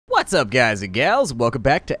What's up, guys and gals? Welcome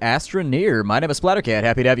back to Astroneer. My name is Splattercat.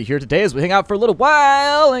 Happy to have you here today as we hang out for a little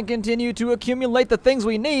while and continue to accumulate the things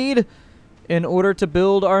we need in order to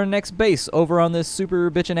build our next base over on this super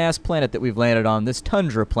bitchin' ass planet that we've landed on, this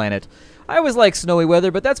Tundra planet. I always like snowy weather,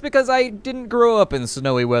 but that's because I didn't grow up in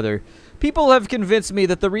snowy weather. People have convinced me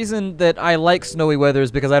that the reason that I like snowy weather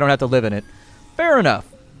is because I don't have to live in it. Fair enough.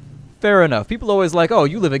 Fair enough. People always like, oh,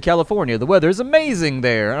 you live in California. The weather's amazing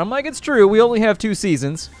there. And I'm like, it's true. We only have 2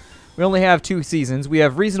 seasons. We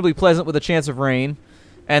have reasonably pleasant with a chance of rain.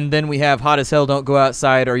 And then we have hot as hell, don't go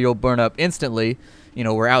outside or you'll burn up instantly. You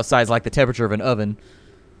know, where outside's like the temperature of an oven.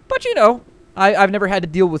 But, you know, I've never had to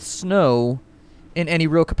deal with snow in any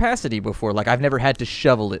real capacity before. Like, I've never had to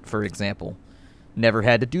shovel it, for example. Never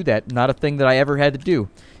had to do that. Not a thing that I ever had to do.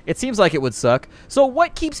 It seems like it would suck. So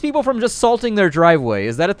what keeps people from just salting their driveway?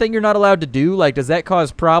 Is that a thing you're not allowed to do? Like, does that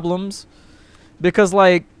cause problems? Because,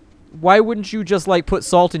 like, why wouldn't you just, like, put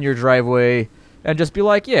salt in your driveway and just be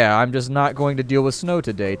like, yeah, I'm just not going to deal with snow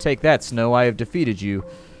today. Take that, snow. I have defeated you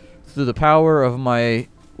through the power of my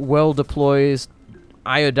well-deployed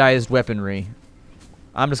iodized weaponry.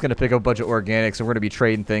 I'm just going to pick up a bunch of organics, and we're going to be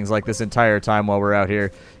trading things like this entire time while we're out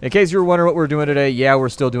here. In case you were wondering what we're doing today, yeah, we're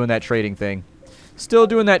still doing that trading thing. Still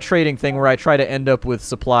doing that trading thing where I try to end up with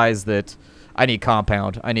supplies that I need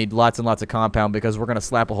compound. I need lots and lots of compound because we're going to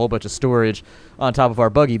slap a whole bunch of storage on top of our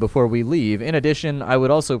buggy before we leave. In addition, I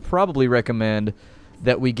would also probably recommend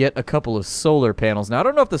that we get a couple of solar panels. Now, I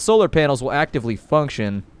don't know if the solar panels will actively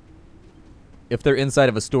function if they're inside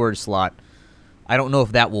of a storage slot. I don't know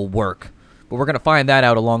if that will work. But we're going to find that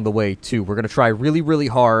out along the way, too. We're going to try really, really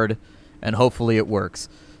hard, and hopefully it works.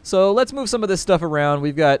 So let's move some of this stuff around.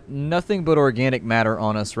 We've got nothing but organic matter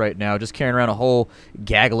on us right now, just carrying around a whole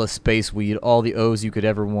gaggle of space weed, all the O's you could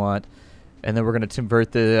ever want. And then we're going to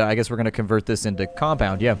convert I guess we're going to convert this into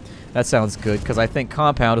compound. Yeah, that sounds good, because I think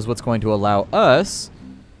compound is what's going to allow us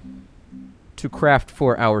to craft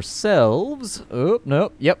for ourselves. Oh,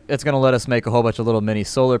 no. Yep, it's going to let us make a whole bunch of little mini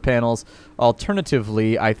solar panels.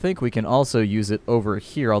 Alternatively, I think we can also use it over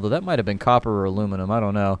here, although that might have been copper or aluminum. I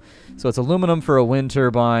don't know. So it's aluminum for a wind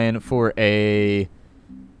turbine for a...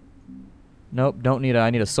 Nope, don't need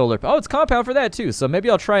I need a solar... Oh, it's compound for that, too. So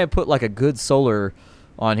maybe I'll try and put, like, a good solar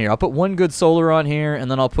on here. I'll put one good solar on here,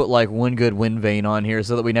 and then I'll put, like, one good wind vane on here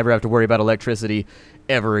so that we never have to worry about electricity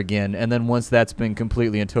ever again. And then once that's been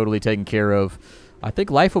completely and totally taken care of, I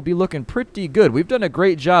think life will be looking pretty good. We've done a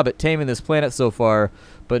great job at taming this planet so far,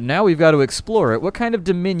 but now we've got to explore it. What kind of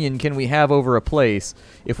dominion can we have over a place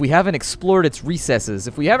if we haven't explored its recesses,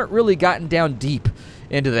 if we haven't really gotten down deep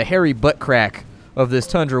into the hairy butt crack of this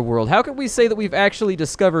Tundra world? How can we say that we've actually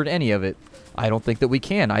discovered any of it? I don't think that we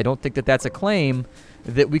can. I don't think that that's a claim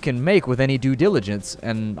that we can make with any due diligence,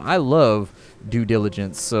 and I love due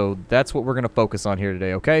diligence, so that's what we're going to focus on here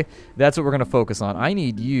today, okay? That's what we're going to focus on. I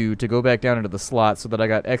need you to go back down into the slot so that I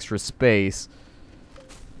got extra space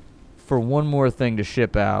for one more thing to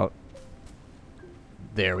ship out.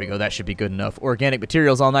 There we go. That should be good enough. Organic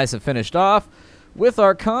materials all nice and finished off with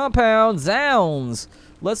our compound zounds.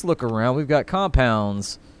 Let's look around. We've got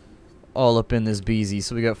compounds all up in this beezy,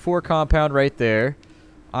 so we got 4 compound right there.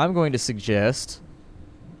 I'm going to suggest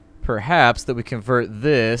perhaps that we convert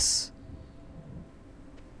this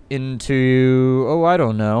into, oh, I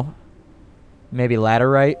don't know, maybe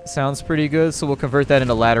laterite sounds pretty good. So we'll convert that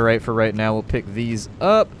into laterite for right now. We'll pick these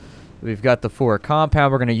up. We've got the 4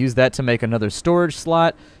 compound. We're going to use that to make another storage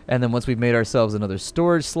slot. And then once we've made ourselves another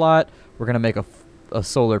storage slot, we're going to make a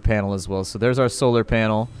solar panel as well. So there's our solar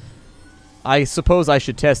panel. I suppose I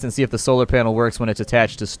should test and see if the solar panel works when it's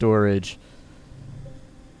attached to storage.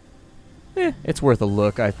 It's worth a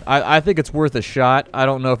look. I think it's worth a shot. I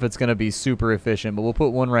don't know if it's going to be super efficient, but we'll put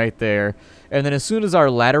one right there. And then as soon as our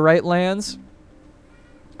laterite lands,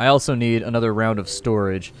 I also need another round of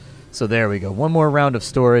storage. So there we go. One more round of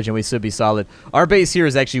storage, and we should be solid. Our base here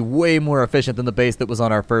is actually way more efficient than the base that was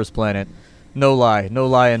on our first planet. No lie. No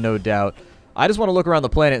lie and no doubt. I just want to look around the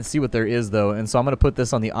planet and see what there is, though. And so I'm going to put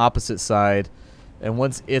this on the opposite side. And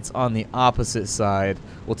once it's on the opposite side,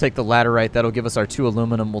 we'll take the laterite. That'll give us our 2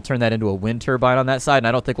 aluminum. We'll turn that into a wind turbine on that side, and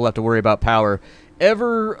I don't think we'll have to worry about power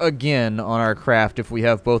ever again on our craft if we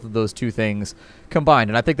have both of those 2 things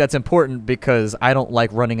combined. And I think that's important because I don't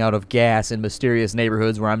like running out of gas in mysterious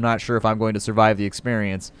neighborhoods where I'm not sure if I'm going to survive the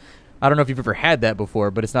experience. I don't know if you've ever had that before,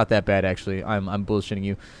 but it's not that bad, actually. I'm bullshitting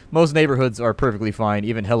you. Most neighborhoods are perfectly fine,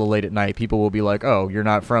 even hella late at night. People will be like, oh, you're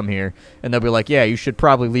not from here. And they'll be like, yeah, you should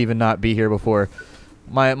probably leave and not be here before.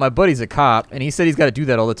 My buddy's a cop, and he said he's got to do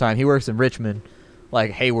that all the time. He works in Richmond,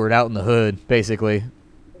 like Hayward, out in the hood, basically.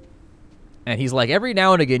 And he's like, every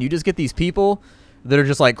now and again, you just get these people that are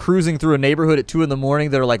just like cruising through a neighborhood at 2 in the morning.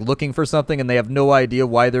 They're like looking for something and they have no idea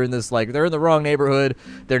why they're in this, like they're in the wrong neighborhood.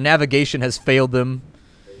 Their navigation has failed them.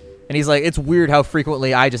 And he's like, it's weird how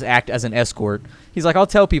frequently I just act as an escort. He's like, I'll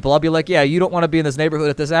tell people. I'll be like, yeah, you don't want to be in this neighborhood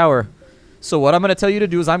at this hour. So what I'm going to tell you to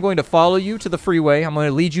do is I'm going to follow you to the freeway. I'm going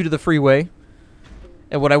to lead you to the freeway.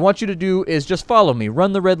 And what I want you to do is just follow me.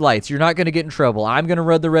 Run the red lights. You're not going to get in trouble. I'm going to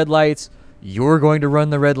run the red lights. You're going to run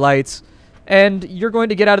the red lights. And you're going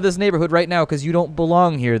to get out of this neighborhood right now because you don't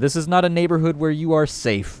belong here. This is not a neighborhood where you are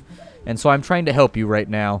safe. And so I'm trying to help you right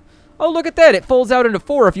now. Oh, look at that. It folds out into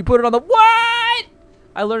 4 if you put it on the... What?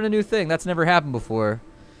 I learned a new thing. That's never happened before.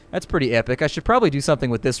 That's pretty epic. I should probably do something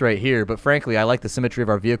with this right here, but frankly, I like the symmetry of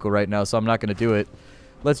our vehicle right now, so I'm not going to do it.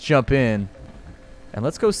 Let's jump in. And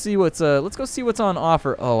let's go see what's on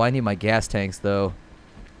offer. Oh, I need my gas tanks though.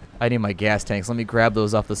 I need my gas tanks. Let me grab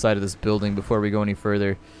those off the side of this building before we go any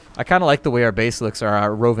further. I kind of like the way our base looks, or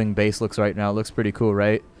our roving base looks right now. It looks pretty cool,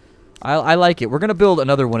 right? I like it. We're going to build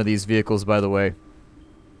another one of these vehicles, by the way.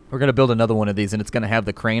 We're going to build another one of these, and it's going to have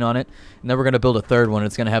the crane on it. And then we're going to build a third one, and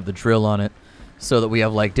it's going to have the drill on it, so that we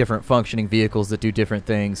have, like, different functioning vehicles that do different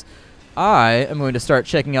things. I am going to start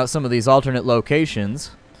checking out some of these alternate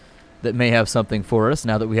locations that may have something for us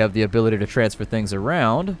now that we have the ability to transfer things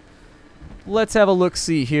around. Let's have a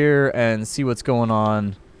look-see here and see what's going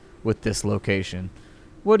on with this location.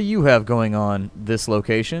 What do you have going on this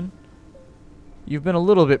location? You've been a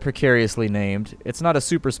little bit precariously named. It's not a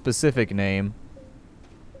super specific name.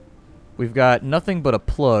 We've got nothing but a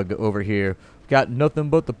plug over here. We've got nothing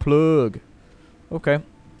but the plug. Okay.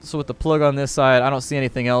 So with the plug on this side, I don't see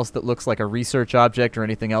anything else that looks like a research object or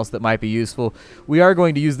anything else that might be useful. We are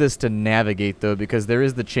going to use this to navigate, though, because there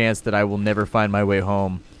is the chance that I will never find my way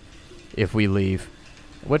home if we leave.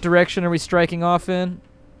 What direction are we striking off in?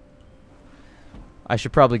 I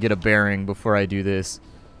should probably get a bearing before I do this.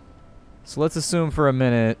 So let's assume for a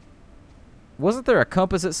minute. Wasn't there a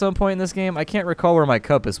compass at some point in this game? I can't recall where my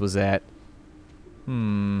compass was at.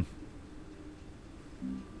 I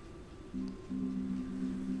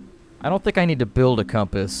don't think I need to build a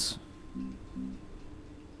compass.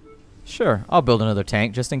 Sure, I'll build another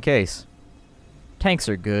tank just in case. Tanks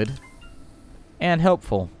are good and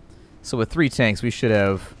helpful. So with 3 tanks, we should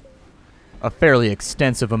have a fairly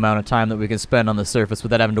extensive amount of time that we can spend on the surface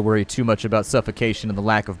without having to worry too much about suffocation and the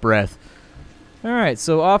lack of breath. Alright,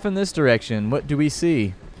 so off in this direction, what do we see?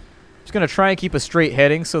 I'm just going to try and keep a straight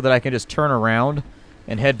heading so that I can just turn around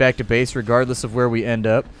and head back to base regardless of where we end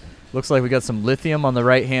up. Looks like we got some lithium on the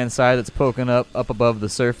right-hand side that's poking up above the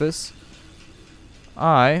surface.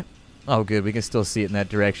 Oh, good. We can still see it in that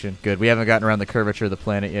direction. Good. We haven't gotten around the curvature of the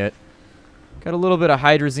planet yet. Got a little bit of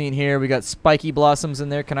hydrazine here. We got spiky blossoms in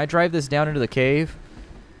there. Can I drive this down into the cave?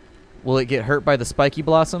 Will it get hurt by the spiky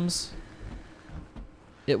blossoms?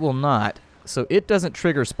 It will not. So it doesn't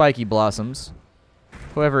trigger spiky blossoms.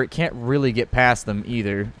 However, it can't really get past them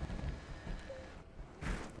either.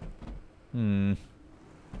 I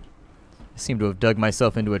seem to have dug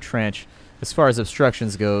myself into a trench. As far as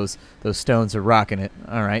obstructions goes, those stones are rocking it.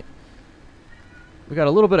 Alright. We got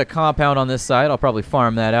a little bit of compound on this side. I'll probably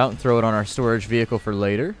farm that out and throw it on our storage vehicle for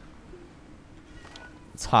later.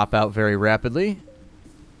 Let's hop out very rapidly.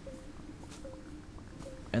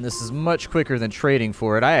 And this is much quicker than trading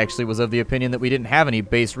for it. I actually was of the opinion that we didn't have any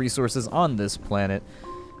base resources on this planet.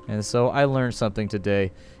 And so I learned something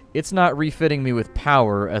today. It's not refitting me with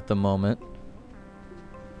power at the moment.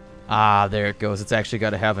 Ah, there it goes. It's actually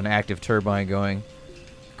got to have an active turbine going.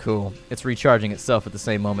 Cool. It's recharging itself at the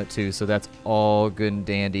same moment, too, so that's all good and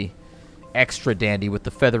dandy. Extra dandy with the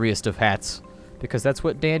featheriest of hats, because that's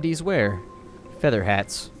what dandies wear. Feather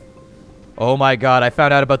hats. Oh my god, I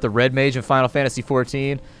found out about the Red Mage in Final Fantasy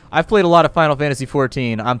XIV. I've played a lot of Final Fantasy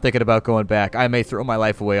XIV. I'm thinking about going back. I may throw my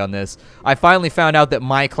life away on this. I finally found out that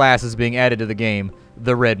my class is being added to the game,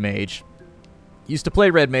 the Red Mage. Used to play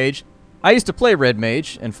Red Mage. I used to play Red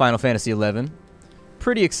Mage in Final Fantasy XI.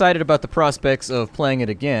 Pretty excited about the prospects of playing it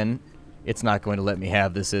again. It's not going to let me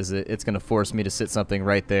have this, is it? It's going to force me to sit something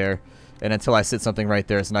right there. And until I sit something right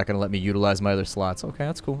there, it's not going to let me utilize my other slots. Okay,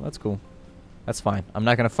 that's cool. That's cool. That's fine. I'm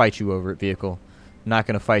not going to fight you over it, vehicle. Not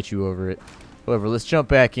going to fight you over it. However, let's jump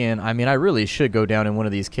back in. I mean, I really should go down in one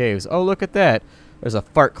of these caves. Oh, look at that. There's a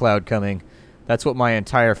fart cloud coming. That's what my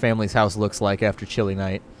entire family's house looks like after chilly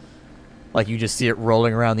night. Like, you just see it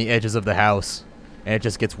rolling around the edges of the house. And it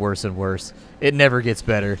just gets worse and worse. It never gets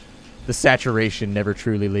better. The saturation never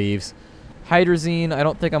truly leaves. Hydrazine, I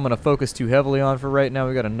don't think I'm going to focus too heavily on for right now.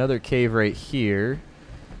 We got another cave right here.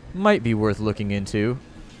 Might be worth looking into.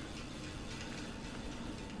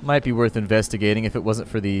 Might be worth investigating if it wasn't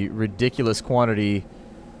for the ridiculous quantity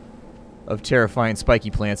of terrifying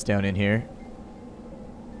spiky plants down in here.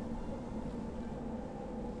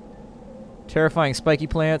 Terrifying spiky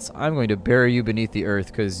plants, I'm going to bury you beneath the earth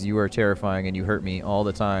because you are terrifying and you hurt me all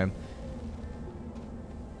the time.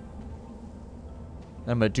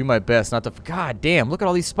 I'm going to do my best not to... God damn, look at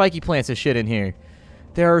all these spiky plants and shit in here.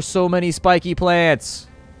 There are so many spiky plants.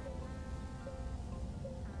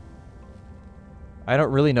 I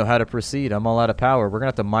don't really know how to proceed. I'm all out of power. We're going to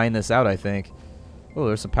have to mine this out, I think. Oh,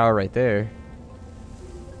 there's some power right there.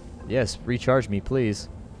 Yes, recharge me, please.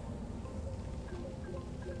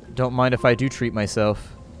 Don't mind if I do treat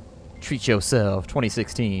myself. Treat yourself,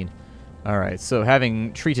 2016. Alright, so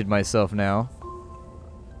having treated myself now,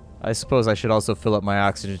 I suppose I should also fill up my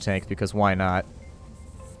oxygen tank, because why not?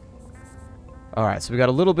 Alright, so we got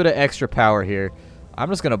a little bit of extra power here. I'm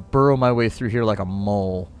just going to burrow my way through here like a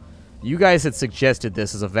mole. You guys had suggested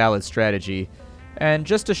this as a valid strategy, and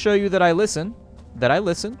just to show you that I listen,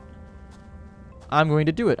 I'm going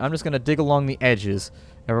to do it. I'm just going to dig along the edges,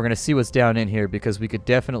 and we're going to see what's down in here, because we could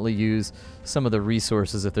definitely use some of the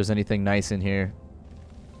resources if there's anything nice in here.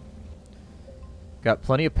 Got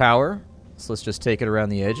plenty of power, so let's just take it around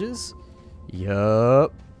the edges.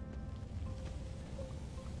 Yup.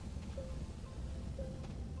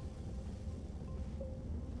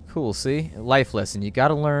 Cool, see? Life lesson. You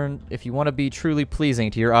gotta learn, if you want to be truly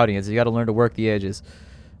pleasing to your audience, you gotta learn to work the edges.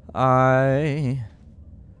 I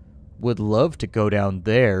would love to go down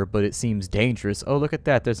there, but it seems dangerous. Oh, look at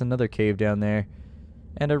that. There's another cave down there.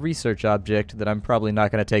 And a research object that I'm probably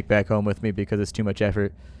not going to take back home with me because it's too much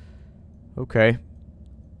effort. Okay.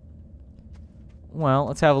 Well,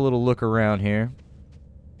 let's have a little look around here.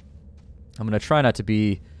 I'm going to try not to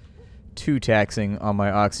be too taxing on my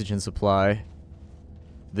oxygen supply.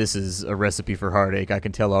 This is a recipe for heartache, I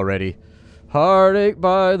can tell already. Heartache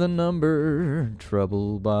by the number,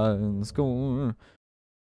 trouble by the score.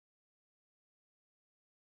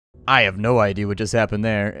 I have no idea what just happened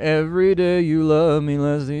there. Every day you love me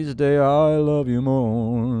less, each day I love you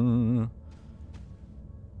more.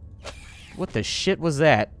 What the shit was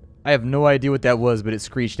that? I have no idea what that was, but it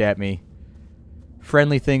screeched at me.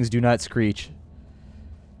 Friendly things do not screech.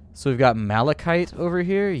 So we've got malachite over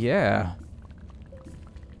here? Yeah.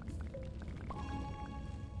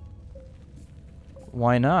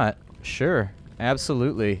 Why not? Sure.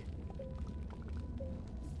 Absolutely.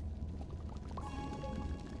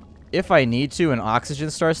 If I need to and oxygen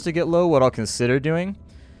starts to get low, what I'll consider doing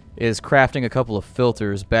is crafting a couple of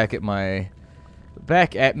filters back at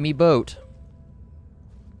me boat.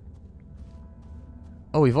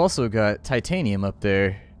 Oh, we've also got titanium up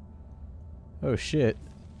there. Oh shit.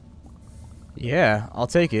 Yeah, I'll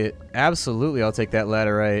take it. Absolutely, I'll take that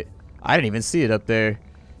laterite. I didn't even see it up there.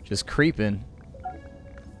 Just creeping.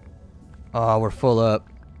 Oh, we're full up.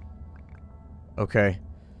 Okay.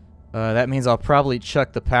 That means I'll probably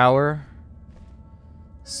chuck the power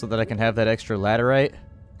so that I can have that extra laterite.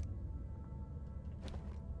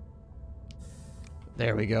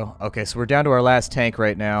 There we go. Okay, so we're down to our last tank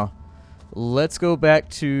right now. Let's go back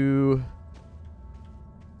to...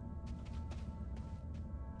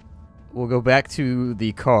 We'll go back to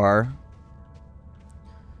the car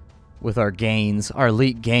with our gains, our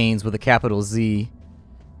elite gains with a capital Z.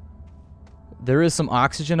 There is some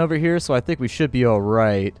oxygen over here, so I think we should be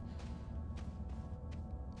alright.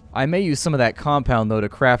 I may use some of that compound, though, to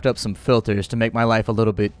craft up some filters to make my life a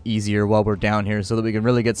little bit easier while we're down here so that we can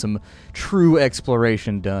really get some true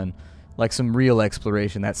exploration done. Like some real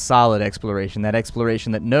exploration, that solid exploration, that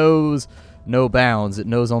exploration that knows no bounds, it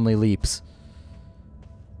knows only leaps.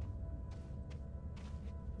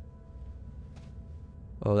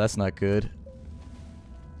 Oh, that's not good.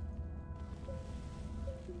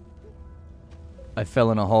 I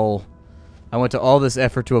fell in a hole. I went to all this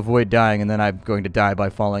effort to avoid dying, and then I'm going to die by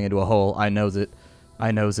falling into a hole. I knows it.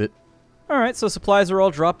 I knows it. Alright, so supplies are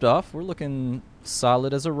all dropped off. We're looking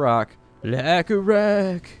solid as a rock. Like a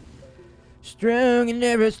rock. Strong and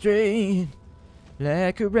never straight.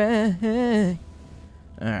 Like a rock.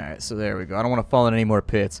 Alright, so there we go. I don't want to fall in any more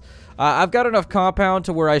pits. I've got enough compound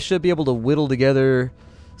to where I should be able to whittle together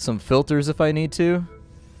some filters if I need to.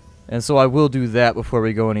 And so I will do that before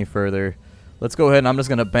we go any further. Let's go ahead and I'm just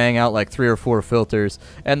going to bang out like 3 or 4 filters.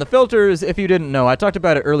 And the filters, if you didn't know, I talked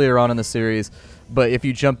about it earlier on in the series, but if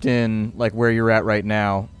you jumped in like where you're at right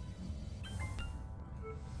now,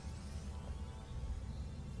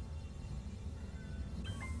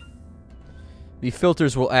 the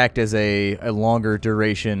filters will act as a longer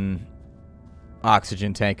duration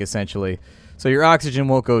oxygen tank, essentially. So your oxygen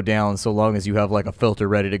won't go down so long as you have like a filter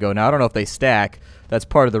ready to go. Now, I don't know if they stack. That's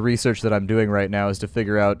part of the research that I'm doing right now is to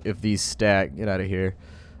figure out if these stack. Get out of here.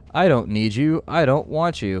 I don't need you. I don't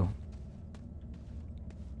want you.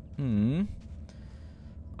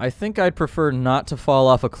 I think I'd prefer not to fall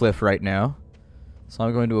off a cliff right now. So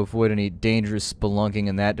I'm going to avoid any dangerous spelunking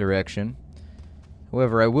in that direction.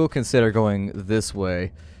 However, I will consider going this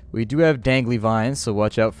way. We do have dangly vines, so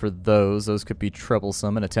watch out for those. Those could be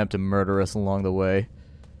troublesome and attempt to murder us along the way.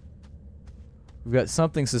 We've got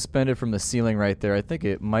something suspended from the ceiling right there. I think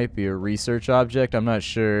it might be a research object. I'm not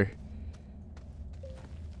sure.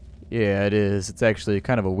 Yeah, it is. It's actually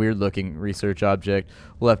kind of a weird-looking research object.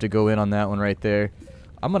 We'll have to go in on that one right there.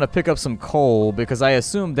 I'm going to pick up some coal because I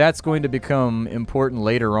assume that's going to become important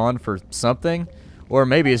later on for something. Or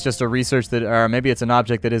maybe it's just a research that, or maybe it's an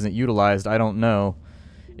object that isn't utilized. I don't know.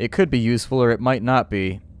 It could be useful or it might not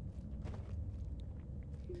be.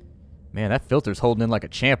 Man, that filter's holding in like a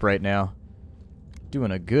champ right now.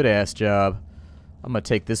 Doing a good-ass job. I'm going to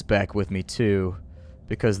take this back with me too.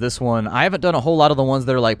 Because this one, I haven't done a whole lot of the ones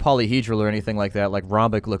that are like polyhedral or anything like that, like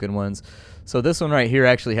rhombic looking ones. So this one right here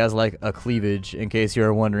actually has like a cleavage, in case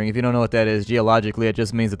you're wondering. If you don't know what that is, geologically it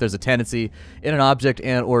just means that there's a tendency in an object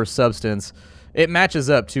and or substance. It matches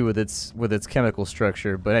up too with its chemical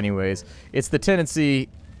structure, but anyways, it's the tendency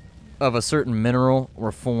of a certain mineral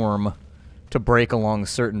or form to break along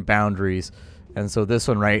certain boundaries. And so this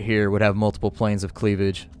one right here would have multiple planes of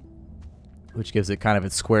cleavage, which gives it kind of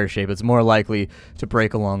its square shape. It's more likely to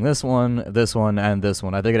break along this one, and this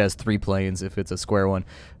one. I think it has 3 planes if it's a square one.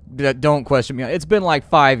 Don't question me. It's been like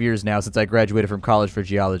 5 years now since I graduated from college for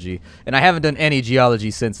geology, and I haven't done any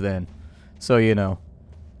geology since then. So, you know,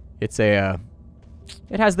 it's a,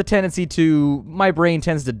 it has the tendency to, my brain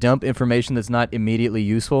tends to dump information that's not immediately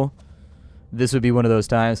useful. This would be one of those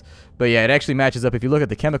times. But yeah, it actually matches up. If you look at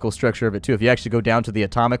the chemical structure of it too, if you actually go down to the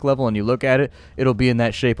atomic level and you look at it, it'll be in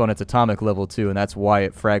that shape on its atomic level too, and that's why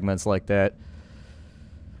it fragments like that.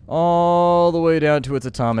 All the way down to its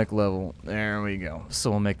atomic level. There we go.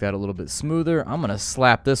 So we'll make that a little bit smoother. I'm going to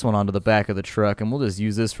slap this one onto the back of the truck, and we'll just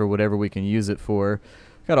use this for whatever we can use it for.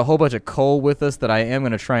 Got a whole bunch of coal with us that I am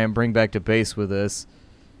going to try and bring back to base with us.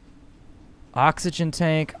 Oxygen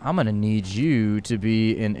tank, I'm going to need you to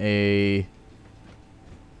be in a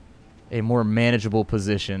more manageable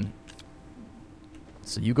position.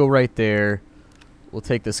 So you go right there. We'll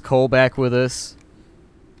take this coal back with us.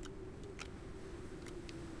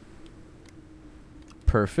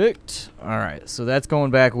 Perfect. Alright, so that's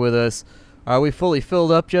going back with us. Are we fully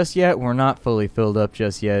filled up just yet? We're not fully filled up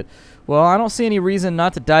just yet. Well, I don't see any reason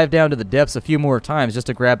not to dive down to the depths a few more times just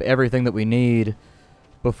to grab everything that we need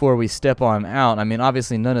before we step on out. I mean,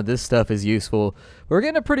 obviously none of this stuff is useful. We're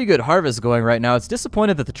getting a pretty good harvest going right now. It's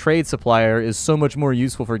disappointed that the trade supplier is so much more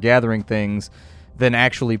useful for gathering things than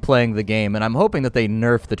actually playing the game, and I'm hoping that they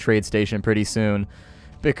nerf the trade station pretty soon,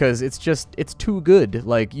 because it's too good.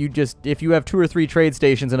 Like, if you have 2 or 3 trade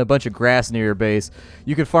stations and a bunch of grass near your base,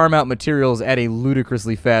 you can farm out materials at a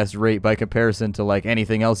ludicrously fast rate by comparison to like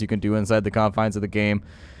anything else you can do inside the confines of the game.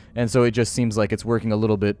 And so it just seems like it's working a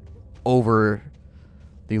little bit over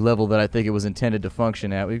the level that I think it was intended to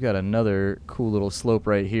function at. We've got another cool little slope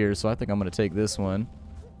right here, so I think I'm going to take this one.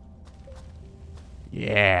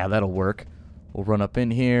 Yeah, that'll work. We'll run up in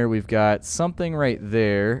here. We've got something right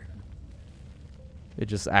there. It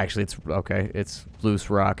just, actually, it's, okay, it's loose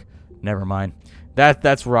rock. Never mind.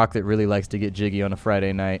 That's rock that really likes to get jiggy on a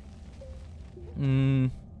Friday night. We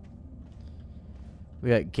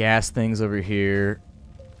got gas things over here.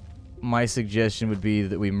 My suggestion would be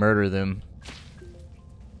that we murder them.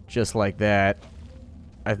 Just like that.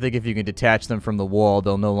 I think if you can detach them from the wall,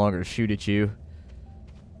 they'll no longer shoot at you.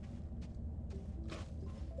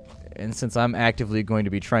 And since I'm actively going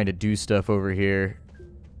to be trying to do stuff over here,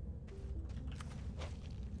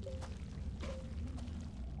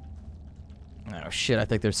 oh shit, I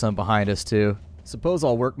think there's some behind us too. Suppose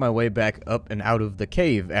I'll work my way back up and out of the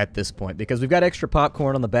cave at this point, because we've got extra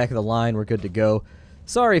popcorn on the back of the line. We're good to go.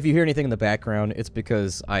 Sorry if you hear anything in the background. It's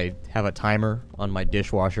because I have a timer on my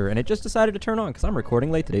dishwasher, and it just decided to turn on because I'm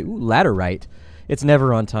recording late today. Ooh, laterite. It's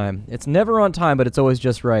never on time. It's never on time, but it's always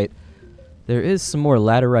just right. There is some more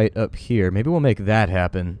laterite up here. Maybe we'll make that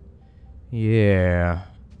happen. Yeah.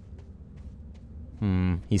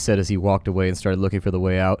 He said as he walked away and started looking for the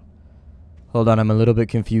way out. Hold on, I'm a little bit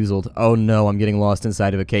confused. Oh no, I'm getting lost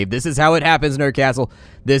inside of a cave. This is how it happens, Nerd Castle.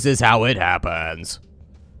 This is how it happens.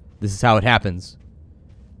 This is how it happens.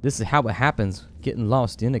 This is how it happens. Getting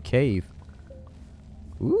lost in a cave.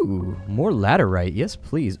 Ooh, more laterite. Yes,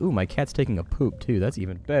 please. Ooh, my cat's taking a poop, too. That's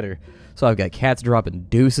even better. So I've got cats dropping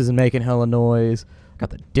deuces and making hella noise. Got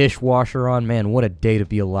the dishwasher on. Man, what a day to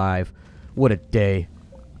be alive. What a day.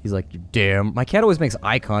 He's like, damn. My cat always makes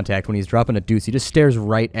eye contact when he's dropping a deuce. He just stares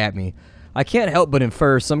right at me. I can't help but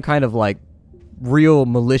infer some kind of, like, real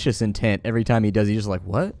malicious intent every time he does. He's just like,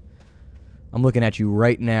 what? I'm looking at you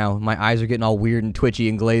right now. My eyes are getting all weird and twitchy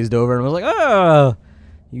and glazed over, and I was like, oh,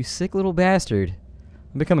 you sick little bastard.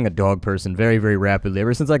 I'm becoming a dog person very, very rapidly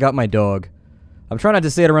ever since I got my dog. I'm trying not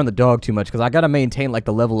to say it around the dog too much because I got to maintain, like,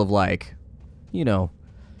 the level of, like, you know,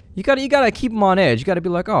 you gotta keep them on edge. You gotta be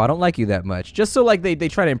like, oh, I don't like you that much. Just so, like, they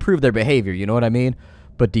try to improve their behavior, you know what I mean?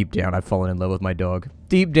 But deep down, I've fallen in love with my dog.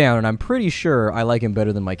 Deep down, and I'm pretty sure I like him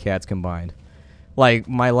better than my cats combined. Like,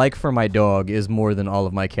 my like for my dog is more than all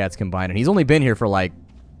of my cats combined. And he's only been here for, like,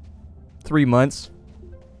 3 months.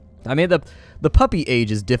 I mean, the puppy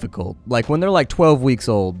age is difficult. Like, when they're, like, 12 weeks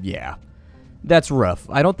old, yeah. That's rough.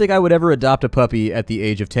 I don't think I would ever adopt a puppy at the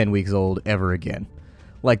age of 10 weeks old ever again.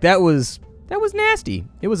 Like, that was nasty.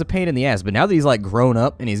 It was a pain in the ass. But now that he's, like, grown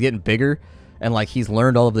up and he's getting bigger and, like, he's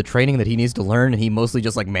learned all of the training that he needs to learn and he mostly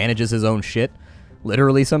just, like, manages his own shit,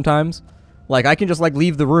 literally sometimes. Like, I can just, like,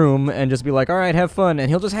 leave the room and just be like, all right, have fun. And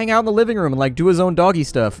he'll just hang out in the living room and, like, do his own doggy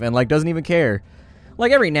stuff and, like, doesn't even care.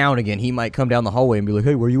 Like, every now and again, he might come down the hallway and be like,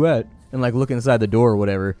 hey, where you at? And, like, look inside the door or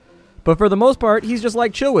whatever. But for the most part, he's just,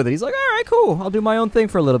 like, chill with it. He's like, all right, cool. I'll do my own thing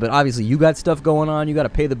for a little bit. Obviously, you got stuff going on. You got to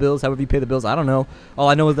pay the bills. However you pay the bills, I don't know. All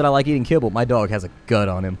I know is that I like eating kibble. My dog has a gut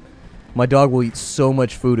on him. My dog will eat so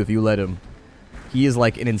much food if you let him. He is,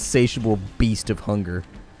 like, an insatiable beast of hunger.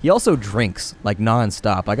 He also drinks, like,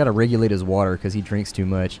 non-stop. I gotta regulate his water because he drinks too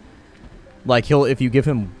much. Like, if you give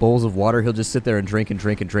him bowls of water, he'll just sit there and drink and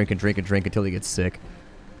drink and drink and drink and drink until he gets sick.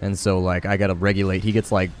 And so, like, I gotta regulate. He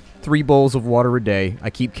gets, like, 3 bowls of water a day. I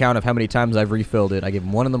keep count of how many times I've refilled it. I give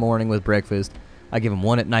him 1 in the morning with breakfast. I give him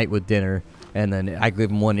 1 at night with dinner. And then I give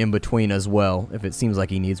him 1 in between as well, if it seems like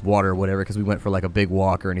he needs water or whatever, because we went for, like, a big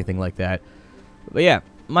walk or anything like that. But yeah,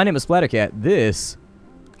 my name is Splattercat. This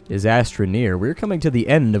is Astroneer. We're coming to the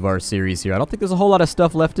end of our series here. I don't think there's a whole lot of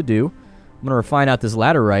stuff left to do. I'm going to refine out this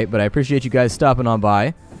ladder right, but I appreciate you guys stopping on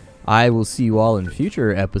by. I will see you all in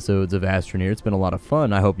future episodes of Astroneer. It's been a lot of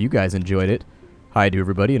fun. I hope you guys enjoyed it. Hi to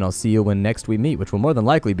everybody, and I'll see you when next we meet, which will more than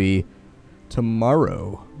likely be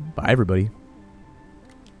tomorrow. Bye, everybody.